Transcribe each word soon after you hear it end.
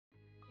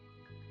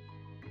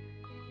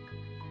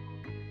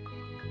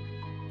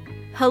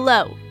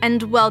Hello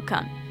and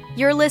welcome.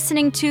 You're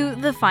listening to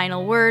The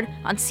Final Word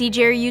on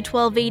CJRU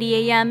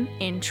 1280 AM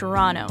in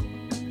Toronto.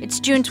 It's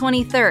June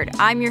 23rd.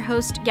 I'm your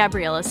host,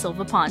 Gabriela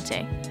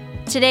Silvaponte.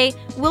 Today,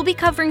 we'll be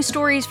covering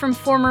stories from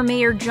former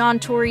Mayor John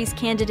Tory's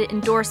candidate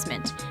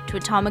endorsement, to a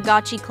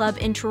Tamagotchi club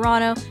in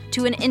Toronto,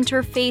 to an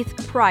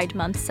interfaith Pride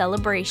Month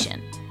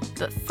celebration.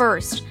 But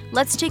first,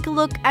 let's take a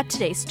look at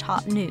today's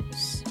top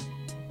news.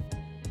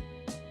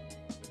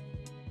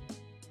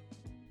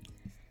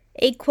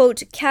 A,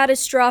 quote,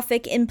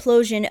 catastrophic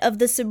implosion of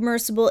the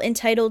submersible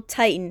entitled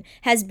Titan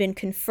has been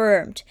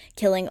confirmed,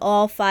 killing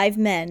all 5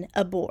 men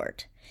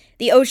aboard.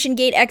 The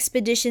OceanGate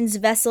Expeditions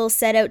vessel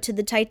set out to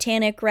the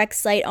Titanic wreck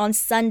site on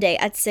Sunday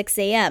at 6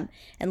 a.m.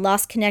 and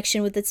lost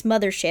connection with its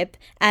mothership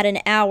at an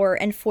hour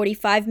and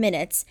 45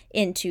 minutes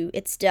into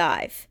its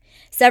dive.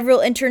 Several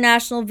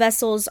international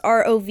vessels,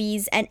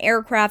 ROVs, and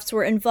aircrafts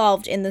were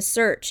involved in the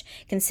search,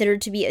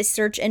 considered to be a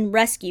search and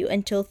rescue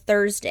until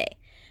Thursday.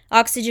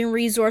 Oxygen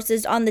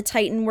resources on the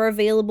Titan were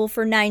available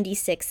for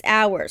 96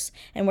 hours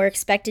and were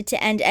expected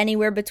to end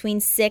anywhere between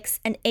 6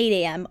 and 8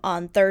 a.m.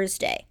 on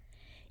Thursday.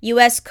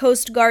 U.S.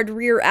 Coast Guard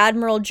Rear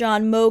Admiral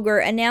John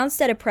Moger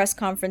announced at a press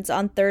conference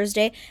on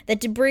Thursday that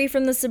debris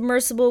from the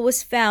submersible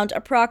was found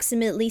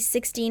approximately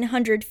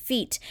 1,600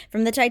 feet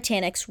from the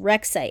Titanic's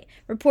wreck site,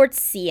 reports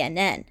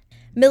CNN.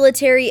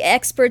 Military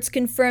experts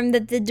confirmed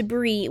that the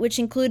debris, which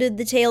included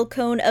the tail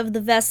cone of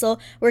the vessel,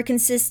 were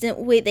consistent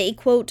with a,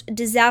 quote,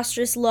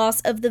 disastrous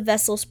loss of the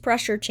vessel's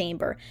pressure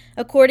chamber,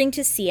 according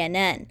to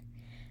CNN.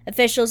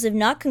 Officials have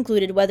not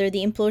concluded whether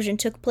the implosion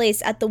took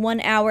place at the 1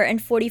 hour and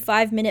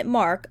 45-minute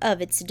mark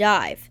of its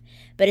dive.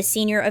 But a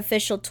senior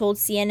official told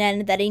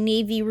CNN that a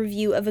Navy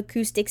review of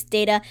acoustics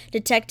data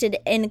detected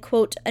an,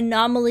 quote,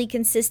 anomaly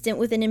consistent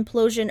with an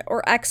implosion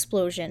or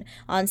explosion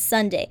on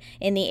Sunday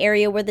in the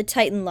area where the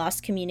Titan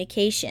lost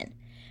communication.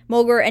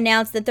 Moger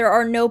announced that there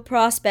are no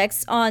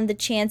prospects on the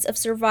chance of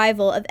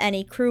survival of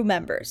any crew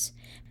members.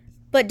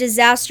 But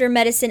disaster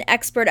medicine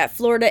expert at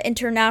Florida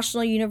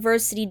International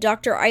University,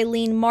 Dr.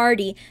 Eileen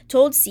Marty,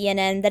 told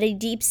CNN that a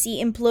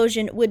deep-sea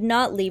implosion would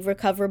not leave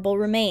recoverable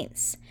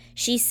remains.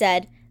 She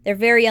said, "They're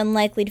very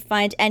unlikely to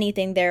find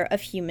anything there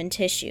of human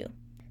tissue."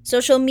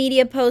 Social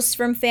media posts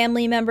from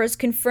family members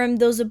confirmed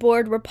those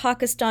aboard were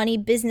Pakistani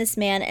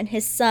businessman and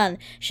his son,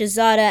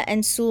 Shahzada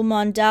and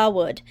Sulman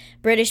Dawood,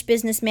 British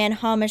businessman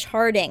Hamish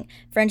Harding,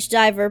 French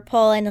diver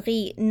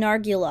Paul-Henri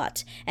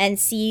Nargeolet, and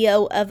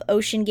CEO of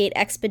OceanGate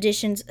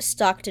Expeditions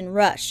Stockton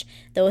Rush,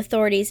 though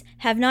authorities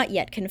have not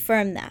yet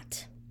confirmed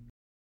that.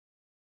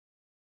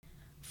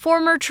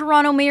 Former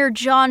Toronto Mayor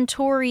John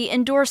Tory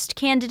endorsed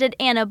candidate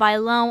Anna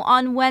Bailon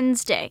on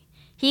Wednesday.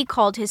 He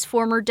called his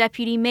former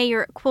deputy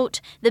mayor,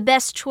 quote, the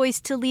best choice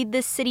to lead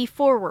this city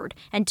forward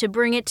and to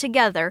bring it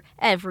together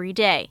every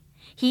day.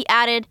 He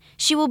added,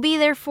 she will be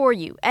there for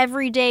you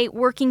every day,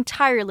 working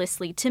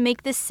tirelessly to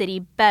make this city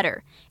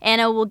better.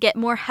 Anna will get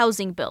more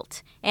housing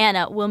built.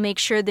 Anna will make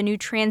sure the new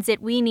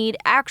transit we need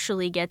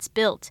actually gets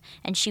built,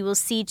 and she will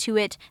see to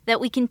it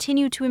that we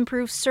continue to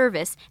improve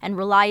service and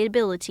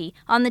reliability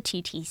on the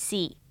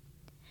TTC.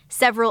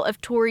 Several of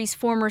Tory's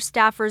former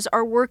staffers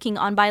are working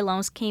on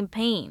Bailon's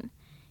campaign.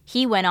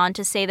 He went on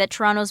to say that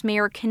Toronto's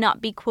mayor cannot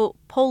be, quote,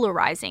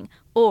 polarizing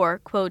or,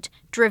 quote,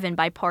 driven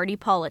by party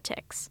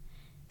politics.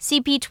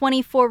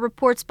 CP24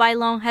 reports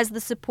Bailon has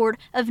the support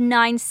of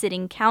 9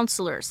 sitting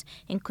councillors,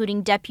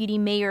 including Deputy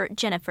Mayor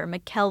Jennifer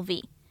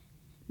McKelvey.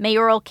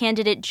 Mayoral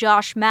candidate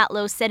Josh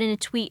Matlow said in a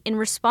tweet in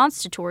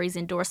response to Tory's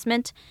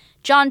endorsement,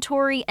 John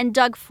Tory and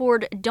Doug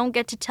Ford don't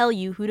get to tell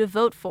you who to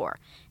vote for,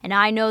 and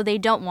I know they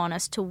don't want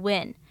us to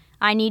win.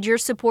 I need your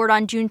support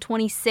on June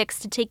 26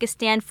 to take a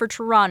stand for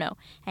Toronto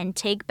and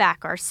take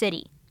back our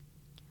city.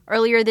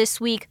 Earlier this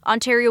week,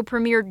 Ontario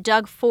Premier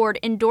Doug Ford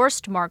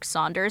endorsed Mark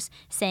Saunders,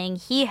 saying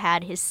he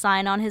had his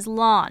sign on his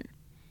lawn.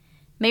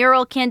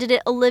 Mayoral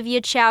candidate Olivia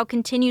Chow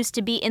continues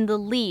to be in the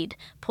lead,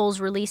 polls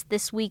released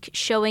this week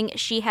showing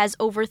she has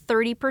over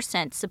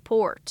 30%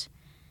 support.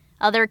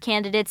 Other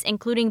candidates,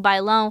 including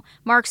Bailon,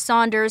 Mark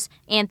Saunders,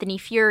 Anthony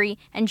Furey,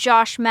 and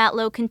Josh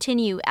Matlow,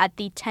 continue at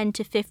the 10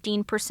 to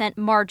 15%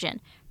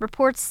 margin,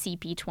 reports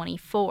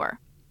CP24.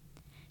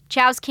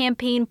 Chow's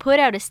campaign put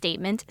out a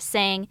statement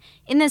saying,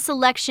 in this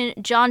election,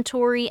 John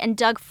Tory and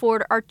Doug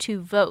Ford are 2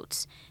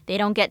 votes. They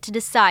don't get to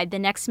decide the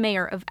next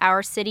mayor of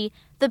our city,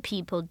 the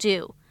people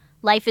do.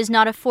 Life is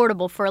not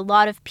affordable for a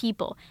lot of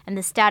people, and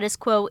the status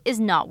quo is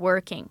not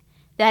working.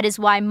 That is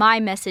why my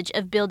message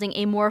of building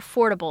a more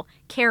affordable,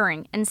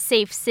 caring, and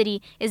safe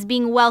city is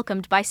being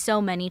welcomed by so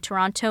many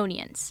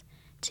Torontonians.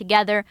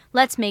 Together,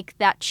 let's make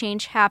that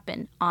change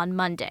happen on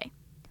Monday.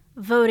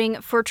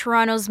 Voting for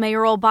Toronto's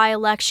mayoral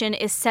by-election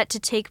is set to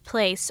take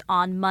place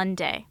on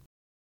Monday.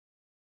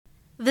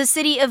 The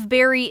city of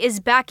Barrie is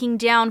backing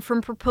down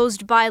from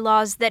proposed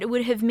bylaws that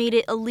would have made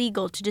it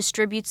illegal to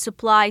distribute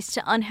supplies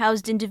to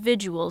unhoused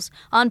individuals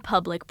on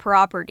public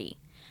property.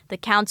 The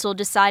council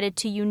decided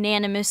to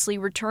unanimously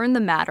return the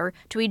matter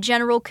to a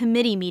general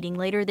committee meeting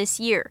later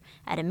this year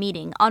at a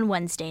meeting on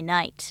Wednesday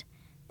night.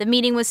 The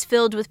meeting was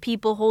filled with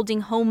people holding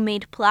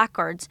homemade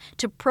placards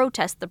to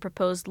protest the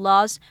proposed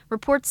laws,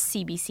 reports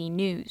CBC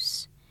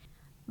News.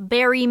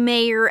 Barrie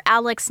Mayor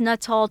Alex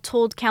Nuttall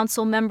told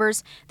council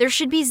members there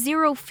should be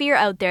zero fear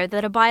out there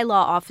that a bylaw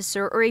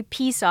officer or a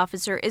peace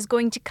officer is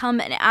going to come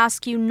and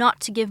ask you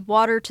not to give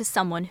water to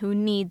someone who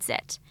needs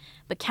it.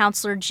 But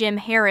Councillor Jim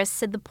Harris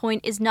said the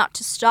point is not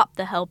to stop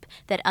the help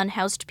that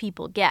unhoused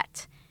people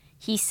get.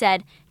 He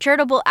said,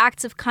 charitable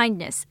acts of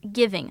kindness,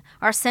 giving,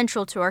 are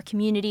central to our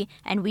community,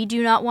 and we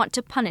do not want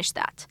to punish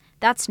that.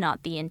 That's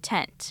not the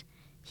intent.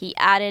 He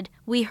added,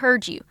 we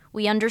heard you,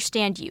 we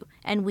understand you,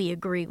 and we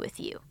agree with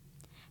you.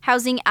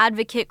 Housing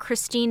advocate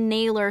Christine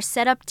Naylor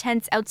set up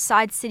tents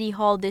outside City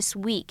Hall this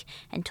week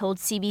and told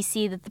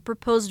CBC that the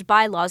proposed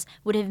bylaws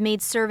would have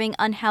made serving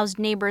unhoused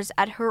neighbors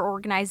at her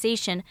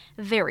organization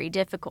very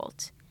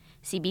difficult.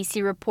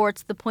 CBC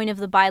reports the point of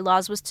the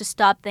bylaws was to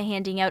stop the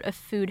handing out of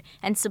food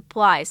and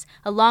supplies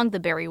along the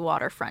Barrie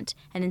waterfront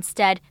and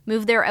instead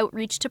move their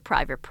outreach to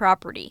private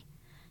property.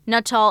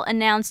 Nuttall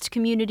announced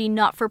community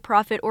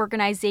not-for-profit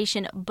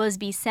organization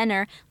Busby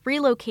Centre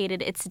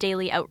relocated its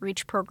daily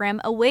outreach program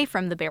away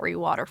from the Barrie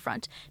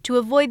waterfront to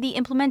avoid the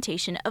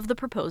implementation of the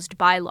proposed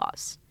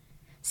bylaws.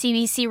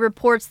 CBC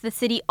reports the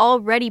city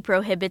already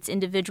prohibits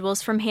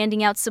individuals from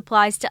handing out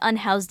supplies to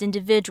unhoused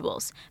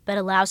individuals, but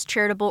allows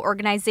charitable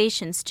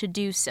organizations to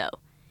do so.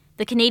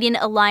 The Canadian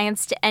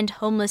Alliance to End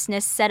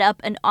Homelessness set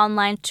up an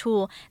online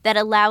tool that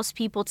allows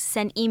people to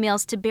send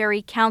emails to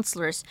Barrie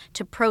councillors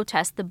to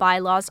protest the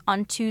bylaws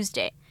on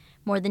Tuesday.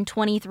 More than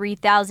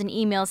 23,000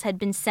 emails had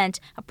been sent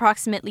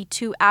approximately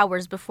 2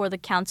 hours before the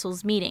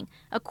council's meeting,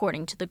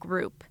 according to the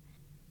group.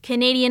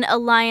 Canadian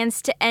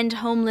Alliance to End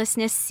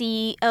Homelessness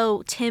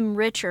CEO Tim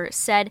Richer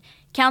said,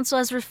 Council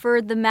has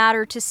referred the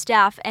matter to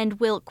staff and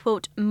will,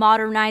 quote,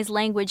 modernize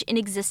language in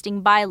existing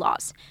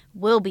bylaws.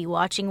 We'll be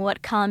watching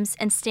what comes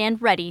and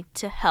stand ready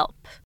to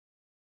help.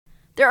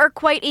 There are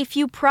quite a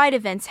few Pride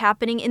events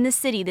happening in the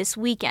city this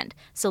weekend,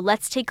 so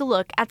let's take a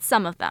look at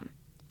some of them.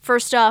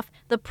 First off,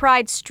 the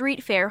Pride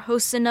Street Fair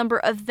hosts a number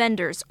of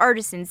vendors,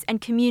 artisans,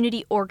 and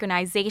community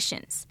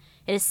organizations.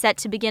 It is set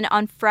to begin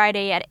on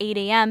Friday at 8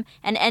 a.m.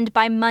 and end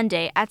by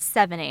Monday at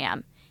 7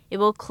 a.m. It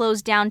will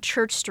close down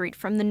Church Street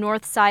from the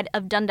north side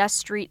of Dundas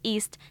Street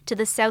East to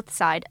the south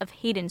side of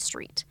Hayden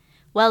Street.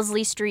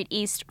 Wellesley Street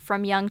East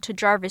from Yonge to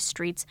Jarvis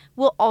Streets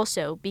will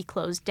also be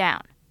closed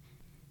down.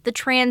 The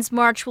Trans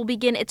March will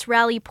begin its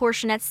rally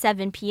portion at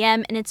 7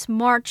 p.m. and its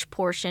march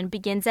portion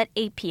begins at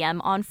 8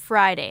 p.m. on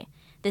Friday.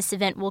 This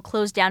event will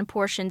close down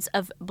portions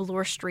of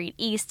Bloor Street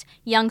East,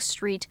 Yonge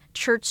Street,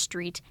 Church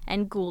Street,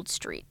 and Gould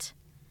Street.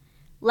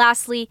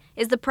 Lastly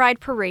is the Pride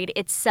Parade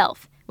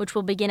itself, which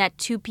will begin at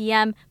 2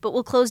 p.m. but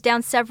will close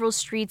down several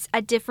streets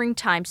at differing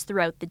times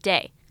throughout the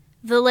day.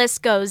 The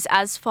list goes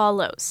as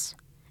follows.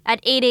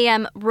 At 8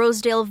 a.m.,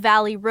 Rosedale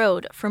Valley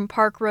Road from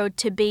Park Road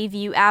to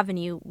Bayview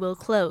Avenue will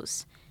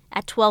close.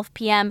 At 12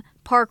 p.m.,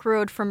 Park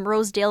Road from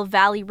Rosedale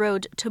Valley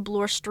Road to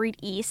Bloor Street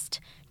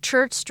East,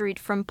 Church Street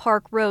from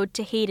Park Road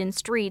to Hayden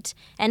Street,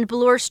 and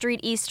Bloor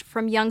Street East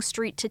from Yonge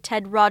Street to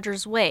Ted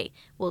Rogers Way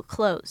will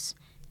close.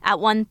 At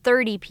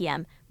 1:30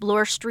 p.m.,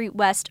 Bloor Street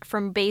West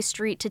from Bay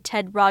Street to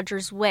Ted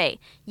Rogers Way,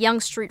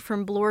 Yonge Street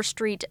from Bloor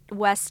Street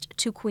West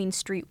to Queen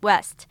Street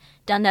West,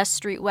 Dundas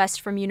Street West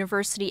from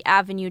University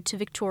Avenue to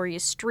Victoria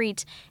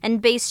Street,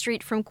 and Bay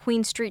Street from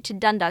Queen Street to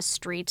Dundas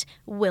Street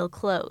will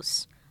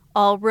close.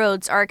 All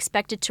roads are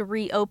expected to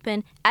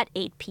reopen at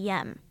 8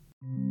 p.m.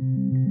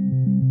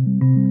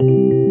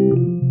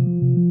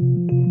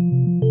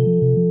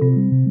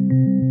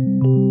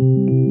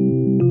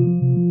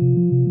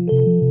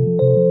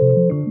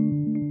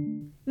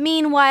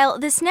 Meanwhile,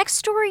 this next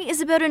story is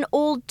about an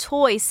old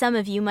toy some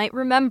of you might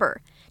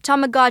remember.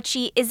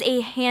 Tamagotchi is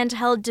a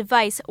handheld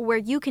device where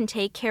you can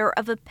take care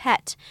of a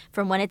pet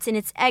from when it's in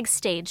its egg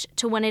stage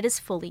to when it is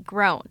fully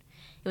grown.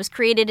 It was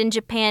created in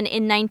Japan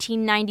in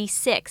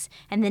 1996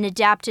 and then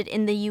adapted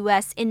in the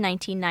US in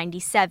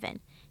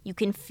 1997. You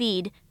can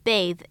feed,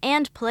 bathe,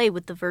 and play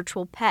with the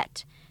virtual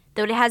pet.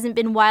 Though it hasn't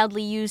been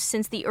widely used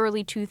since the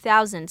early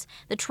 2000s,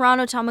 the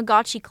Toronto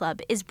Tamagotchi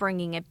Club is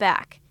bringing it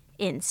back,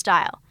 in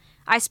style.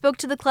 I spoke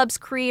to the club's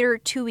creator,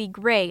 Tui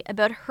Gray,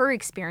 about her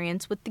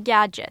experience with the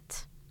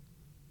gadget.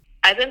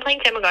 I've been playing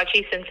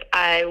Tamagotchi since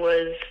I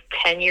was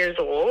 10 years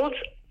old.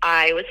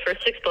 I was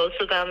first exposed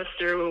to them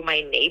through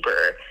my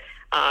neighbor,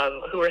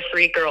 who were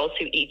 3 girls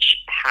who each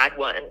had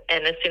one.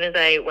 And as soon as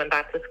I went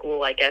back to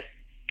school, I guess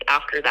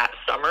after that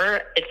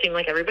summer, it seemed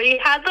like everybody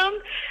had them.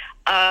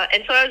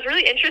 And so I was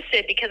really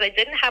interested because I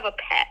didn't have a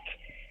pet.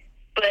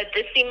 But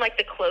this seemed like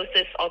the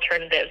closest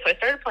alternative. So I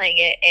started playing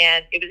it,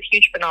 and it was a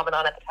huge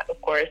phenomenon at the time,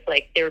 of course.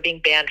 Like, they were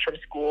being banned from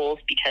schools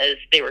because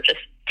they were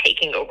just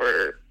taking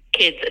over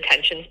kids'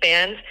 attention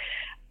spans.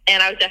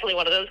 And I was definitely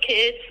one of those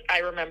kids. I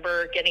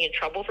remember getting in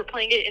trouble for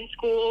playing it in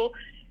school.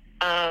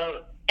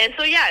 And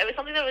so, yeah, it was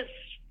something that was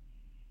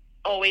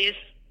always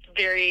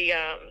very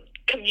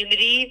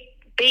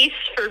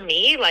community-based for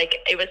me. Like,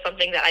 it was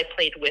something that I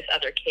played with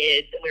other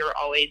kids, and we were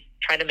always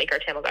trying to make our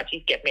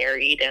Tamagotchis get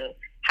married and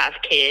have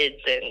kids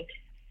and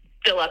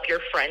fill up your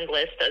friend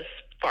list as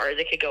far as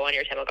it could go on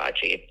your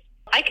Tamagotchi.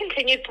 I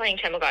continued playing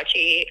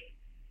Tamagotchi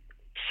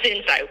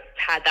since I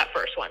had that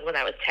first one when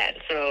I was 10.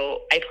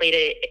 So I played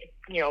it,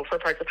 for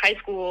parts of high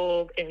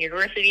school, in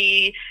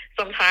university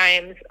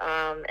sometimes.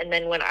 And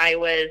then when I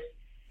was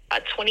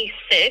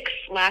 26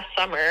 last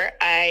summer,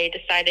 I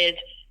decided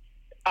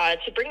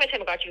to bring my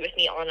Tamagotchi with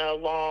me on a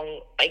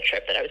long bike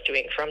trip that I was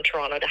doing from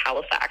Toronto to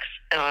Halifax,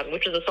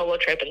 which was a solo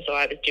trip. And so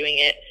I was doing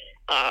it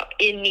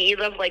in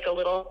need of like a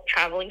little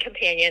traveling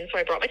companion. So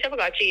I brought my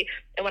Tamagotchi.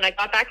 And when I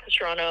got back to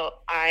Toronto,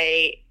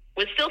 I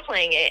was still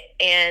playing it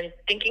and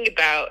thinking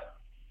about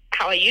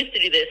how I used to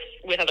do this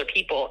with other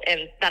people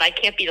and that I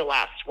can't be the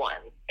last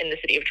one in the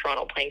city of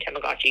Toronto playing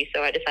Tamagotchi.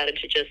 So I decided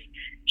to just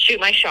shoot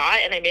my shot,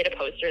 and I made a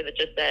poster that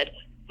just said,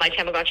 my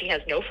Tamagotchi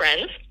has no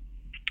friends,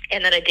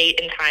 and then a date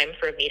and time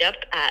for a meetup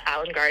at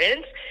Allen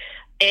Gardens.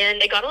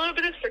 And it got a little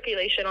bit of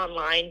circulation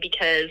online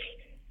because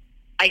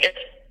I guess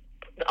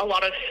a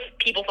lot of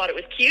people thought it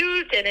was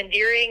cute and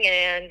endearing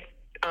and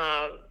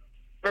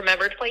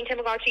remembered playing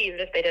Tamagotchi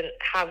even if they didn't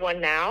have one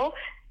now.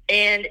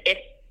 And it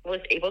was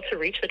able to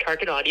reach the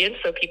target audience,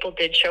 so people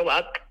did show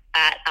up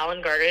at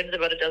Allen Gardens,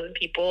 about a dozen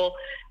people.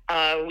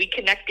 We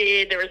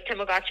connected. There was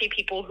Tamagotchi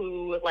people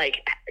who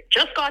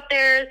just got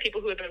theirs, people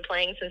who had been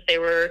playing since they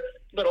were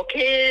little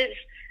kids.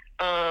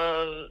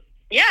 And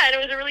it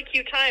was a really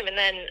cute time. And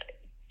then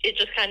it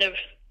just kind of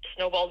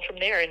snowballed from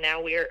there. And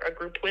now we're a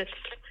group with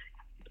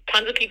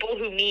tons of people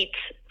who meet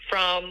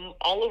from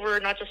all over,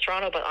 not just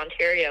Toronto, but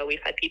Ontario.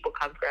 We've had people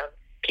come from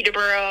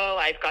Peterborough.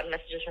 I've gotten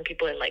messages from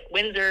people in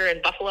Windsor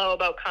and Buffalo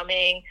about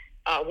coming,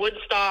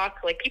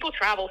 Woodstock. People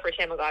travel for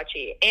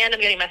Tamagotchi. And I'm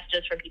getting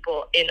messages from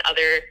people in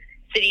other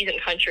cities and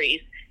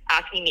countries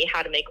asking me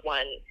how to make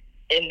one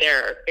in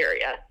their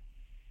area.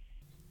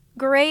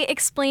 Gray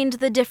explained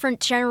the different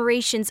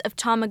generations of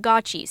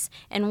Tamagotchis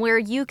and where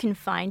you can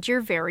find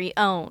your very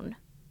own.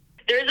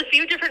 There's a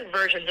few different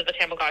versions of the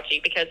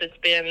Tamagotchi because it's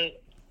been,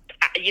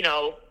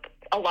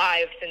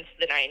 alive since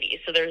the 90s.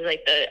 So there's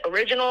the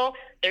original,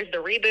 there's the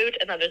reboot,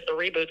 and then there's the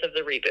reboots of the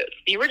reboots.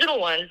 The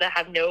original ones that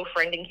have no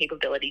friending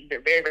capabilities,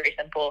 they're very, very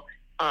simple.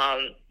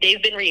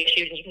 They've been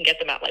reissued, and you can get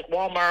them at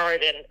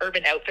Walmart and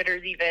Urban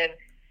Outfitters even.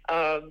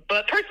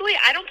 But personally,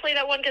 I don't play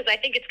that one because I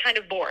think it's kind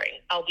of boring,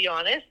 I'll be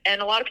honest.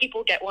 And a lot of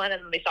people get one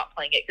and then they stop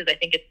playing it because I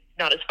think it's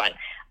not as fun.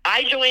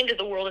 I joined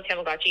the world of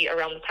Tamagotchi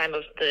around the time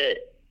of the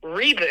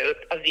reboot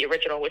of the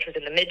original, which was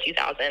in the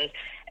mid-2000s.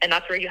 And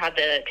that's where you have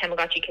the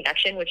Tamagotchi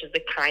Connection, which is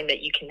the kind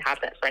that you can have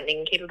that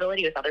friending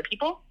capability with other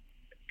people.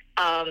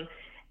 And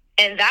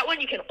that one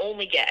you can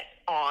only get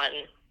on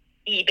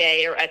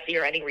eBay or Etsy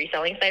or any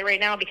reselling site right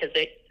now because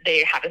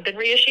they haven't been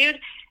reissued.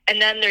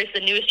 And then there's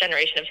the newest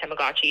generation of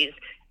Tamagotchis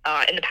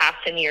in the past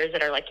 10 years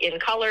that are in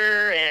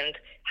color and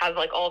have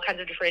all kinds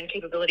of different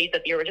capabilities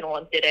that the original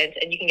ones didn't.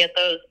 And you can get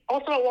those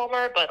also at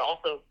Walmart, but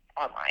also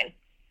online.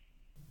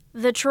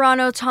 The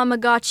Toronto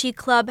Tamagotchi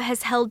Club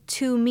has held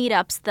 2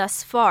 meetups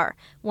thus far,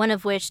 one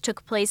of which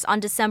took place on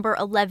December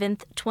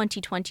 11th,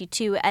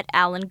 2022 at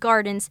Allen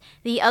Gardens,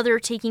 the other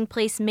taking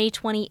place May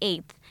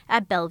 28th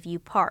at Bellevue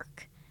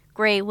Park.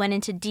 Gray went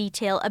into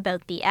detail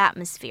about the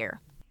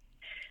atmosphere.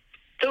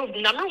 The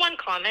number one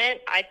comment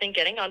I've been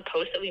getting on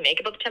posts that we make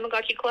about the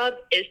Tamagotchi Club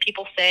is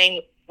people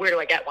saying, where do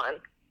I get one?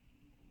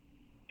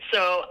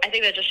 So I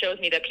think that just shows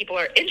me that people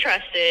are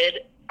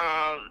interested,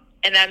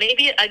 and that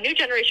maybe a new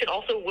generation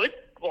also would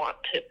want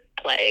to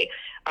play,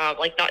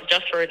 not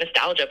just for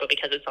nostalgia, but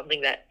because it's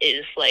something that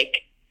is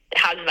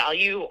has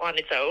value on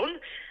its own.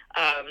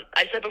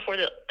 I've said before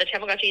that the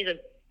Tamagotchi is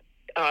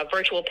a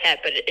virtual pet,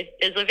 but it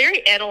is a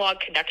very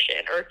analog connection,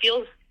 or it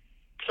feels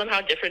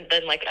somehow different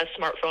than a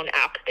smartphone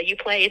app that you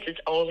play. It's its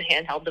own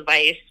handheld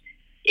device.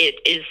 It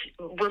is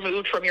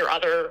removed from your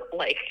other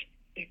place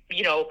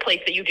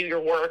that you do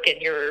your work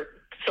and your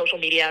social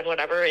media and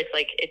whatever. It's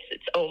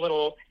its own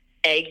little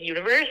egg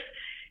universe.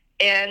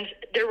 And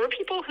there were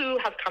people who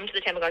have come to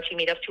the Tamagotchi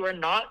meetups who are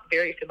not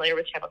very familiar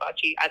with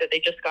Tamagotchi. Either they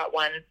just got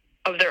one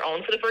of their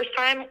own for the first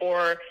time,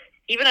 or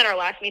even at our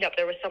last meetup,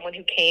 there was someone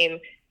who came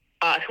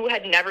who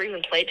had never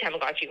even played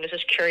Tamagotchi and was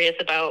just curious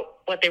about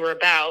what they were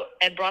about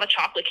and brought a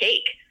chocolate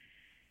cake.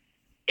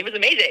 It was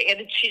amazing.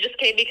 And she just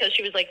came because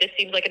she was this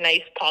seems like a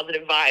nice,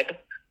 positive vibe.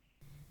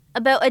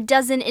 About a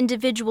dozen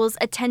individuals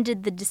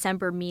attended the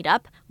December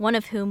meetup, one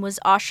of whom was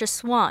Asha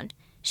Swan.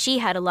 She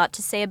had a lot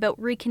to say about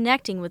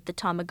reconnecting with the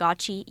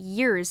Tamagotchi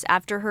years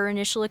after her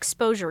initial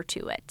exposure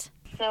to it.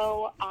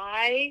 So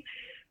I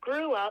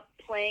grew up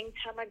playing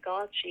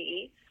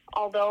Tamagotchi,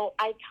 although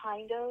I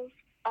kind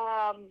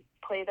of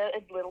played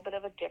it a little bit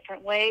of a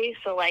different way.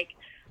 So I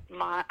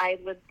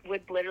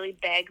would literally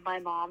beg my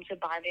mom to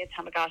buy me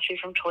a Tamagotchi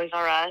from Toys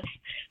R Us,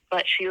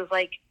 but she was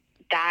like,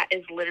 that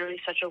is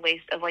literally such a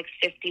waste of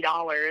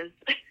 $50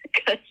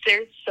 because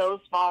they're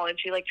so small, and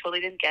she totally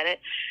didn't get it.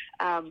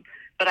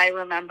 But I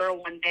remember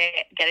one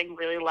day getting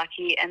really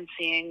lucky and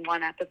seeing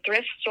one at the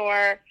thrift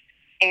store,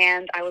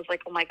 and I was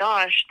like, oh my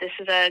gosh, this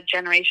is a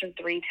Generation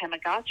 3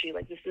 Tamagotchi.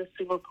 This is a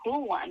super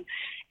cool one.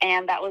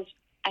 And that was,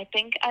 I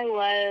think I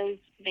was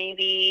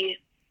maybe,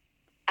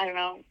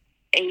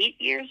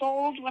 8 years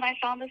old when I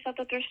found this at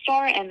the thrift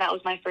store, and that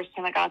was my first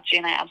Tamagotchi,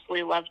 and I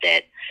absolutely loved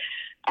it.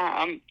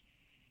 And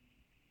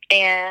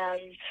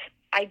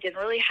I didn't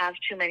really have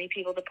too many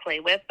people to play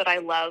with, but I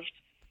loved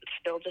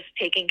still just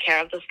taking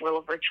care of this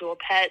little virtual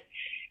pet.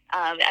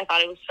 I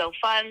thought it was so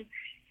fun,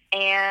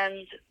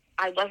 and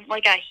I wasn't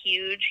like a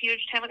huge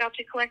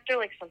Tamagotchi collector.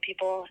 Like some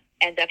people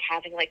end up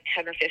having like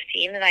 10 or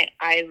 15, and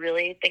I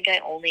really think I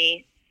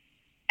only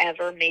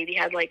ever maybe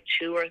had like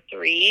 2 or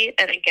 3,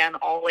 and again,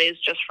 always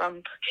just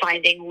from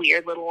finding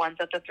weird little ones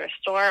at the thrift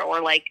store,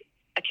 or like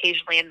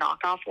occasionally a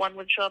knockoff one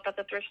would show up at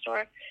the thrift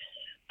store.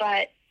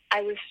 But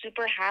I was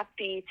super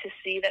happy to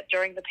see that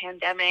during the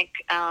pandemic,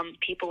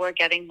 people were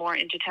getting more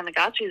into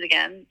Tamagotchis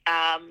again.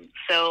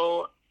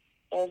 So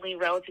only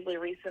relatively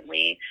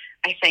recently,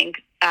 I think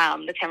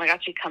the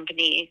Tamagotchi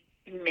company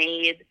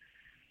made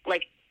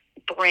like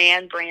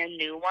brand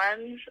new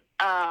ones.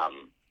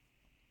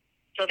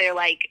 So they're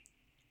like,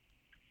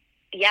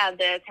 yeah,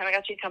 the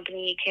Tamagotchi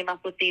company came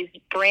up with these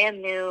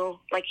brand new,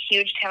 like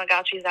huge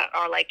Tamagotchis that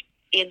are like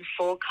in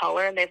full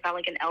color, and they've got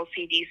like an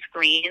LCD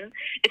screen.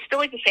 It's still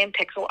like the same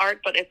pixel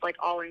art, but it's like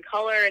all in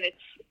color, and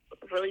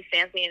it's really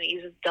fancy, and it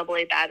uses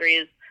AA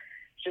batteries,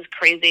 which is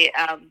crazy.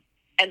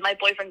 And my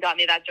boyfriend got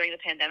me that during the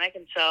pandemic,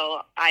 and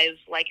so I've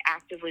like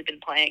actively been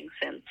playing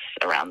since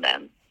around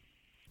then.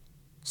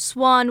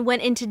 Swan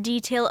went into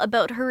detail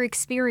about her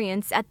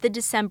experience at the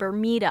December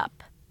meetup.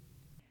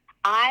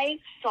 I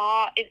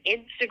saw an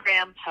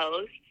Instagram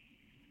post.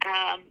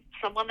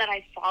 Someone that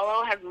I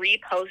follow had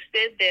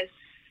reposted this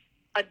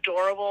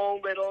adorable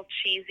little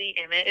cheesy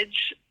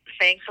image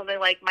saying something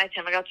like, "My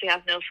Tamagotchi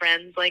has no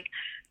friends, like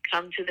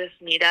come to this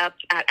meetup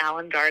at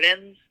Allen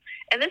Gardens."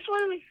 And this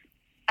was,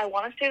 I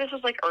want to say this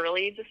was like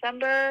early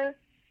December.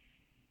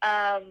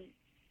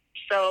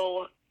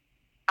 So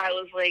I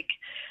was like,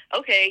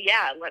 okay,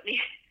 yeah, let me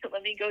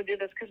go do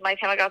this, because my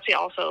Tamagotchi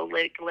also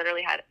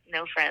literally had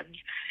no friends,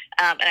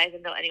 and I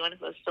didn't know anyone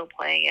who was still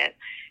playing it.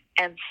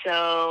 And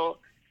so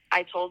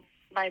I told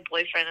my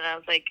boyfriend, and I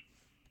was like,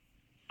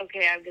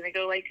 okay, I'm gonna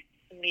go like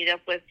meet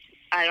up with,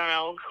 I don't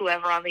know,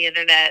 whoever on the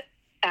internet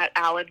at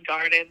Allen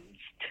Gardens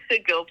to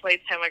go play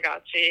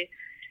Tamagotchi.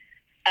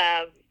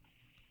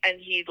 And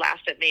he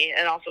laughed at me,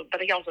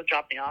 but he also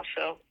dropped me off,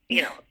 so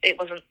it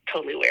wasn't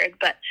totally weird.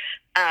 But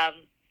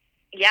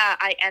yeah,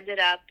 I ended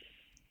up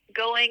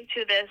going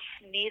to this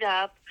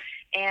meetup,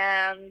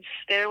 and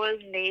there was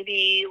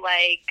maybe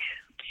like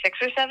 6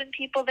 or 7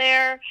 people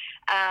there,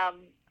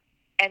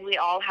 and we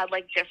all had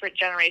like different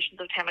generations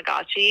of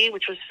Tamagotchi,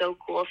 which was so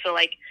cool. So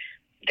like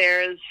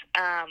there's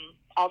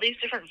all these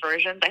different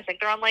versions. I think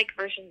they're on like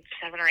version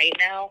 7 or 8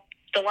 now.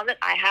 The one that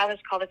I have is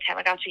called the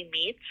Tamagotchi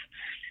Meets,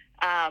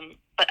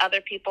 but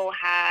other people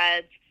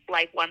had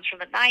like ones from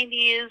the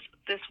 90s.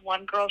 This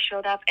one girl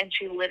showed up, and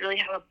she literally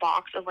had a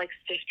box of like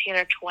 15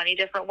 or 20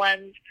 different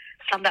ones,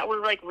 some that were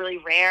like really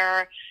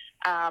rare.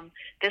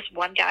 This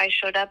one guy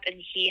showed up, and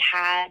he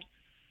had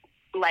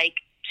like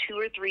 2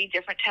 or 3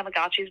 different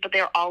Tamagotchis, but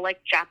they were all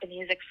like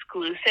Japanese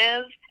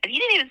exclusive. And he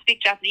didn't even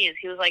speak Japanese.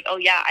 He was like, "Oh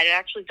yeah, I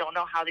actually don't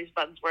know how these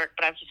buttons work,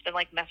 but I've just been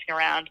like messing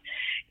around."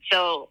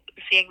 So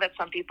seeing that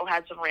some people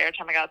had some rare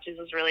Tamagotchis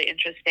was really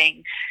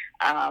interesting.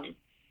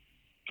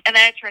 And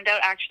then it turned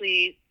out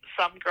actually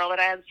some girl that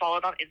I had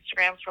followed on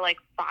Instagram for like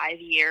 5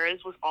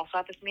 years was also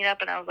at this meetup,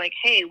 and I was like,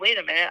 "Hey, wait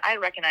a minute, I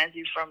recognize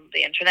you from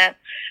the internet."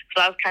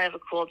 So that was kind of a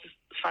cool, just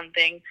fun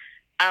thing.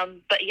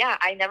 But yeah,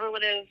 I never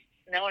would have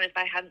known if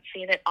I hadn't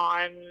seen it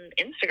on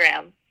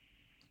Instagram.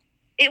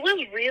 It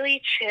was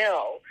really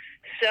chill.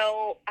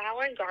 So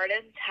Allen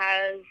Gardens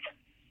has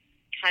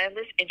kind of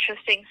this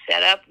interesting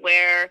setup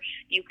where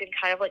you can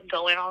kind of like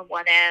go in on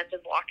one end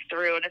and walk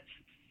through, and it's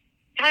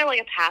kind of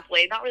like a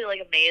pathway, not really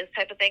like a maze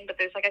type of thing, but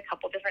there's like a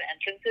couple different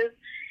entrances.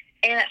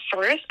 And at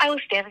first I was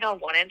standing on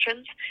one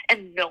entrance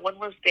and no one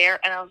was there,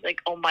 and I was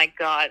like, oh my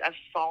god, I've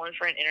fallen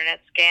for an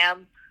internet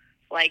scam.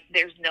 Like,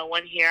 there's no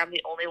one here. I'm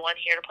the only one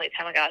here to play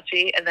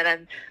Tamagotchi. And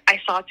then I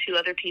saw 2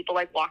 other people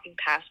like walking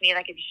past me, and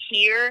I could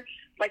hear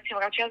like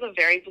Tamagotchi has a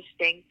very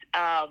distinct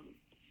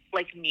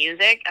like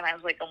music, and I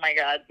was like, oh my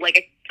god,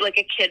 like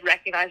a kid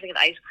recognizing an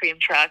ice cream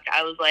truck.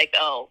 I was like,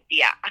 oh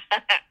yeah,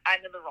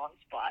 I'm in the wrong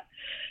spot.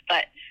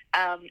 But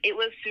it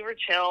was super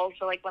chill.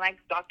 So like when I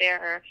got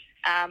there,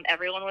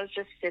 everyone was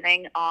just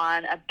sitting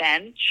on a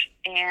bench,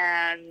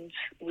 and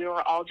we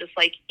were all just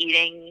like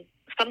eating.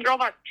 Some girl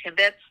bought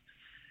Timbits.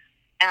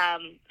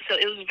 So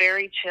it was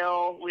very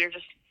chill. We were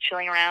just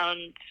chilling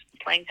around,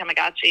 playing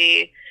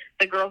Tamagotchi.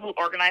 The girl who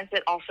organized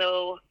it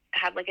also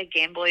had like a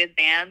Game Boy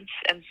Advance,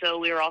 and so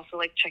we were also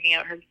like checking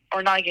out her,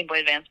 or not a Game Boy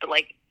Advance, but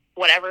like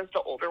whatever's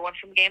the older one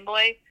from Game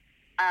Boy,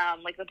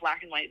 like the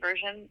black and white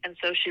version. And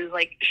so she was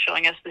like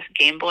showing us this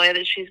Game Boy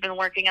that she's been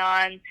working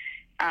on.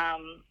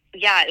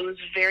 Yeah, it was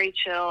very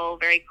chill,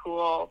 very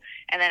cool.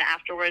 And then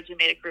afterwards we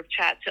made a group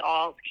chat to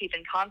all keep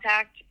in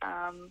contact.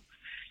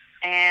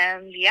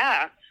 And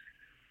yeah,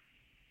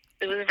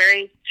 it was a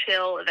very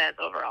chill event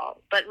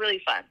overall, but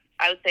really fun.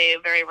 I would say a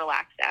very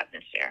relaxed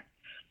atmosphere.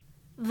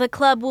 The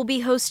club will be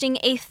hosting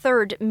a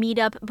 3rd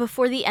meetup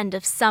before the end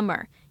of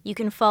summer. You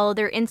can follow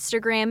their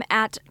Instagram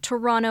at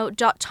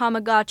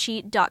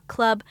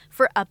toronto.tamagotchi.club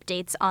for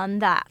updates on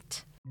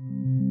that.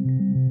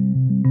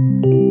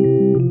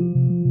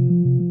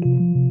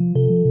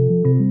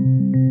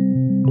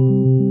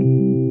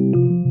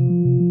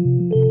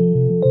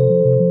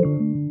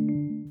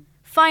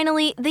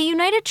 Finally, the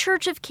United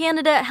Church of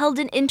Canada held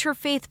an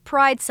interfaith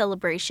pride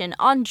celebration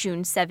on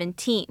June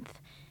 17th.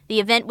 The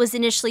event was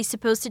initially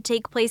supposed to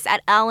take place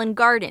at Allen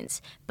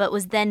Gardens, but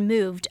was then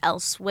moved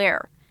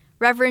elsewhere.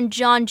 Reverend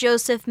John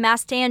Joseph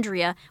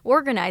Mastandrea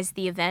organized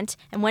the event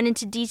and went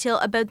into detail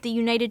about the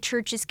United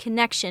Church's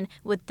connection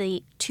with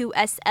the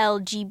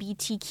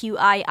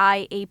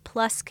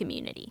 2SLGBTQIA+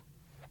 community.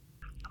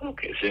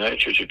 Okay, so the United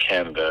Church of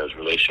Canada's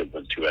relationship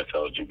with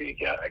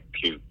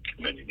 2SLGBTQ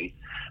community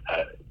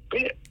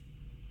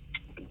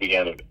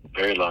began a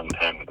very long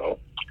time ago,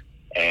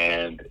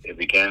 and it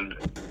began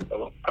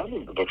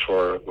probably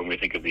before, when we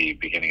think of the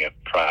beginning of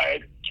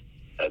Pride,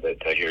 that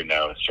I hear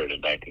now started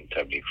in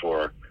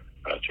 1974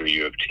 through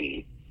U of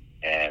T,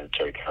 and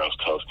Carol's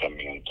Cull's coming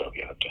in, so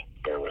you have to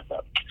bear with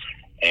that.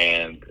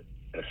 And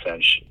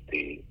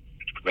essentially,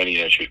 many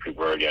United Church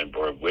people were already on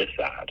board with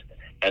that.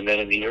 And then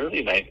in the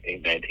early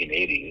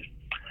 1980s,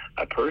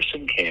 a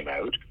person came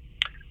out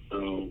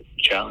who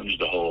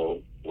challenged the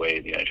whole way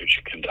the United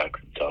Church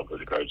conducts itself with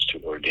regards to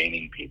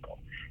ordaining people,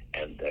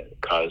 and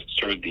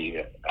stirred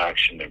the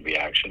action and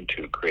reaction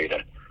to create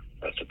a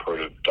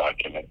supportive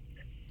document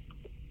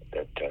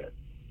that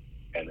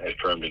and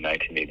affirmed in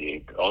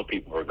 1988 that all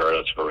people,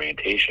 regardless of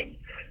orientation,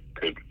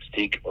 could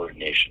seek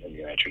ordination in the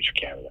United Church of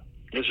Canada.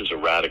 This is a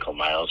radical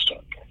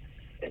milestone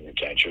in the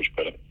United Church,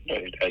 but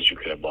as you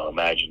can well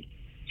imagine,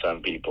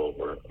 some people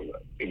were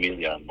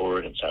immediately on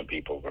board and some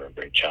people were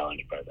very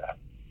challenged by that.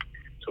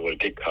 So what it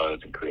did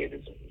cause and create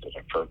is an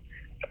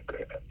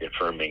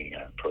affirming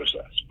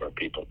process where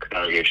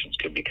congregations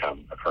could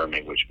become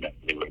affirming, which meant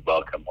they would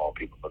welcome all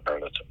people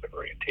regardless of their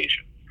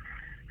orientation.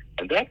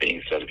 And that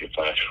being said, if you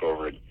flash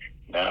forward,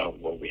 now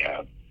what we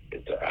have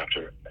is that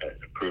after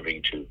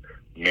approving to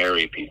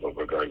marry people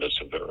regardless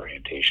of their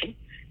orientation,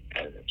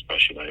 and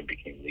especially when it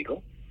became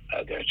legal,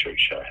 the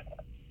church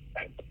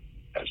has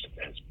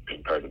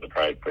been part of the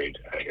Pride Parade.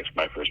 I guess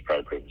my first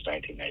Pride Parade was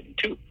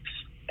 1992.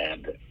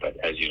 But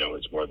as you know,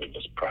 it's more than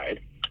just Pride.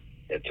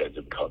 It's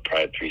called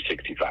Pride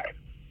 365.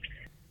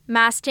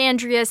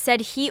 Mastandrea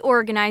said he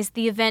organized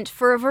the event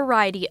for a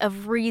variety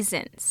of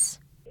reasons.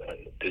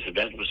 This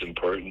event was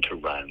important to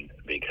run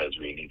because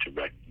we need to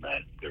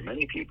recognize there are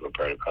many people who are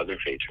part of other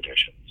faith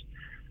traditions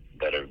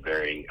that are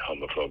very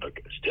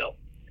homophobic still.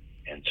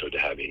 And so to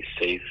have a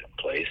safe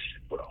place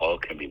where all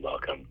can be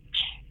welcome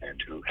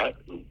and who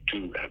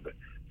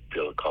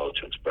feel a call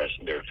to express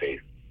their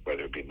faith,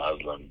 whether it be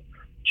Muslim,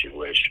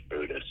 Jewish,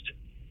 Buddhist,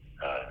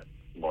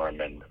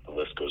 Mormon, the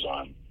list goes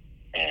on,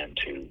 and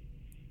to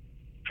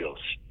feel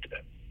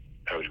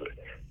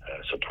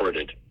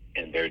supported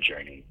in their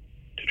journey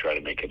to try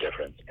to make a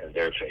difference in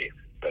their faith,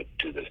 but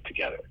do this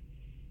together.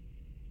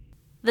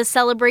 The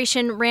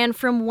celebration ran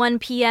from 1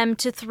 p.m.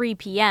 to 3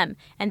 p.m.,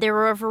 and there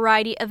were a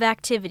variety of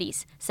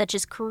activities, such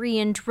as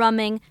Korean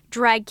drumming,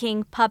 drag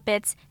king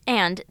puppets,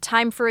 and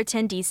time for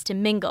attendees to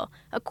mingle,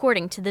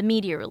 according to the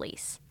media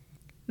release.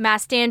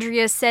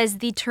 Mastandrea says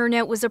the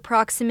turnout was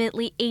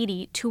approximately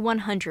 80 to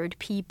 100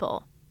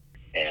 people.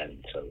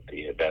 And so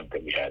the event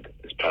that we had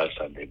this past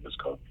Sunday was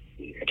called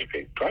the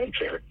Interfaith Pride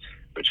Fair,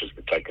 which is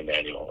the second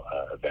annual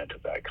event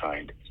of that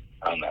kind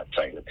on that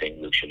site with St.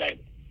 Luke's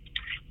United.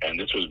 And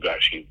this was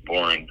actually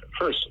born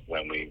first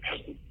when we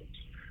had the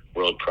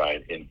World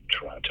Pride in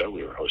Toronto.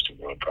 We were hosting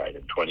World Pride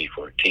in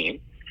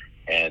 2014.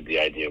 And the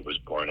idea was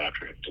born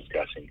after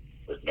discussing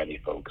with many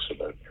folks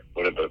about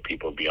what about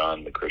people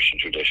beyond the Christian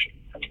tradition.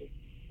 And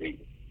the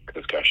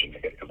discussion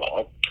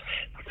evolved.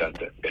 That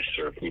there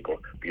are people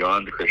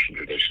beyond the Christian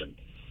tradition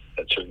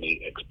that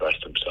certainly express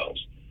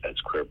themselves as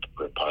queer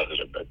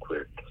positive, but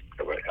queer,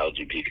 or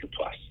LGBTQ+.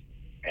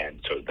 And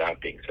so that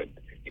being said,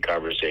 the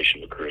conversation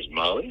with Queer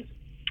Molly,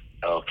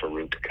 El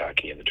Farouk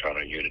Kaki in the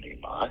Toronto Unity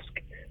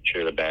Mosque,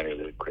 Sheila Banu,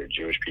 the queer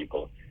Jewish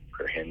people,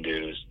 queer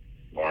Hindus,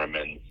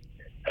 Mormons,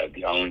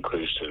 the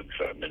all-inclusive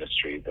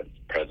ministry that's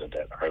present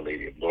at Our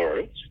Lady of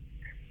Lourdes,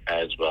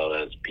 as well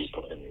as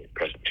people in the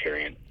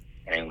Presbyterian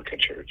Anglican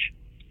Church,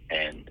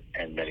 and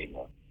many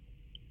more.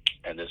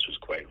 And this was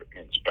quite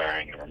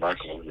inspiring and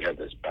remarkable. We had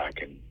this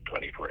back in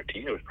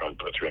 2014. There was probably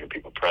about 300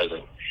 people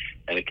present,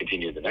 and it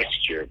continued the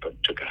next year, but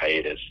took a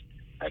hiatus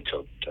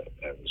until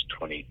it was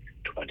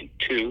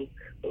 2022.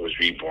 It was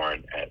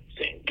reborn at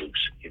St.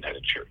 Luke's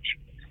United Church.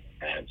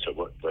 And so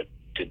what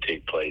did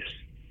take place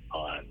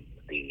on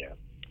the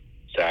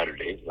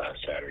last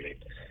Saturday,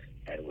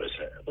 and it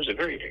was a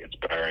very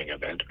inspiring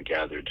event. We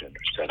gathered and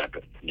set up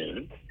at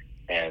noon,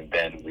 and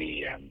then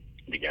we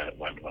began at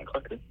 1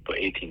 o'clock. About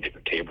 18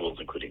 different tables,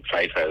 including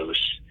Fife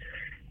House,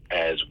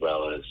 as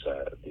well as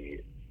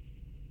the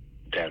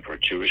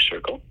Danforth Jewish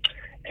Circle,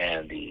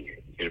 and the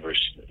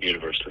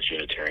Universalist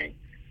Unitarian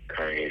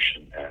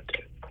congregation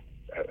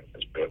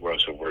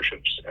also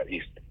worships at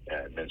East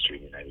Minster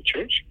United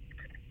Church.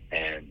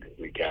 And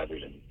we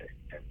gathered and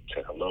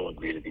set a hello and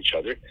greeted each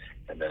other.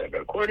 And then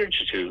about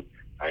 1:45,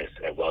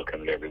 I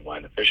welcomed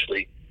everyone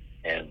officially.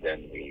 And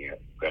then we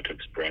got to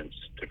experience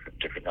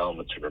different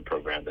elements of our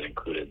program that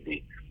included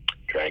the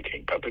Drag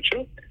King Puppet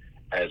Show,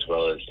 as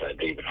well as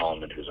David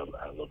Hallman, who's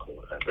a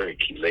local, very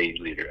key lay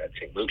leader at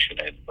St. Luke's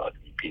United,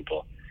 welcoming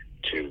people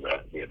to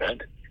the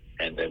event.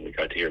 And then we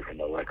got to hear from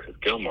Alexa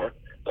Gilmore,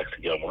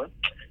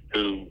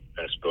 who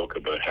spoke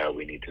about how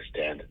we need to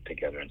stand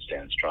together and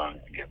stand strong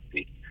against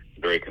the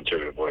very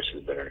conservative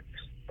voices that are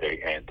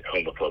very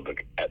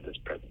homophobic at this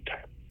present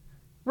time.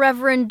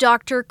 Reverend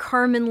Dr.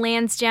 Carmen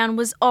Lansdowne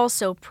was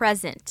also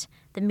present.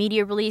 The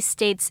media release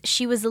states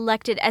she was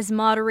elected as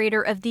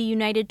moderator of the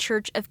United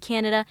Church of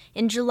Canada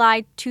in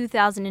July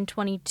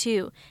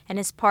 2022 and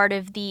is part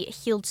of the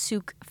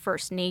Heiltsuk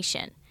First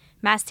Nation.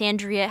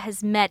 Mastandrea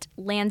has met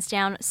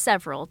Lansdowne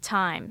several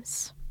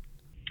times.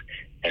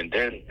 And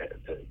then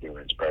we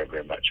were inspired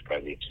very much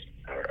by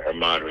our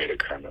moderator,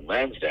 Carmen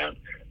Lansdowne,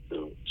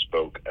 who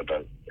spoke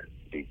about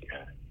the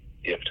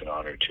gift and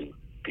honor to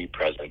be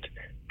present,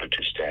 but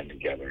to stand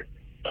together,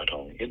 not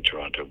only in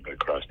Toronto, but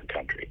across the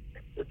country,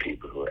 the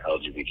people who are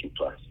LGBTQ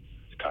plus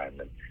this time.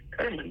 And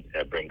Carmen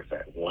brings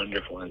that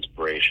wonderful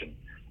inspiration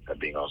of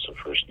being also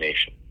First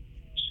Nation.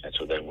 And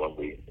so then what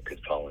we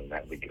did following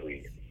that,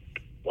 we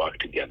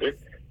walked together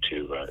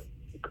to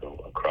go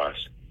across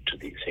to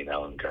the St.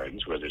 Allen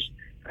Gardens, where there's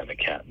an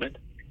encampment.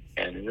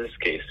 And in this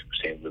case,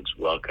 St. Luke's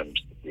welcomes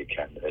the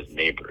encampment as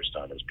neighbors,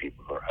 not as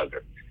people who are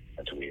other.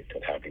 And so we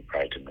said happy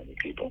Pride to many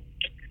people.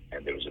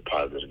 And there was a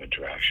positive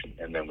interaction.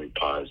 And then we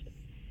paused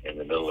in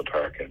the middle of the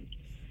park, and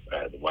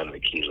one of the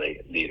key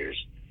leaders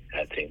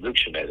at St.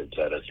 Luke's United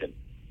led us in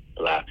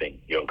laughing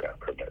yoga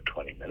for about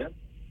 20 minutes.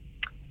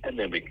 And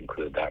then we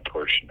concluded that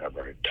portion of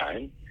our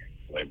time,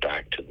 went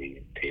back to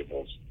the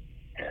tables,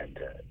 and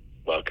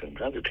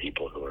welcomed other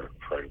people who are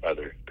part of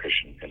other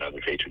Christian and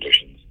other faith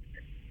traditions.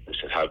 We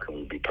said, how can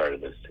we be part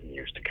of this in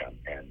years to come?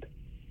 And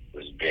it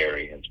was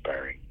very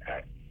inspiring,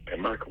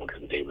 remarkable,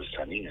 because the day was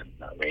sunny and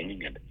not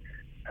raining, and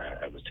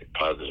I would say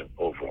positive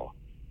overall.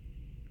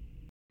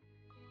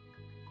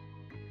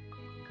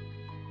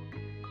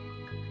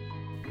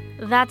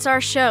 That's our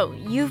show.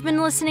 You've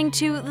been listening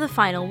to The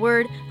Final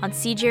Word on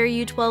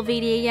CJRU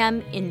 1280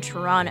 AM in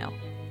Toronto.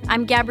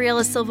 I'm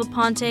Gabriela Silva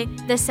Ponte.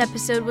 This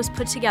episode was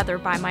put together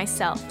by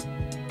myself.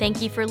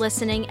 Thank you for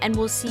listening, and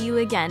we'll see you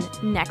again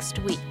next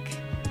week.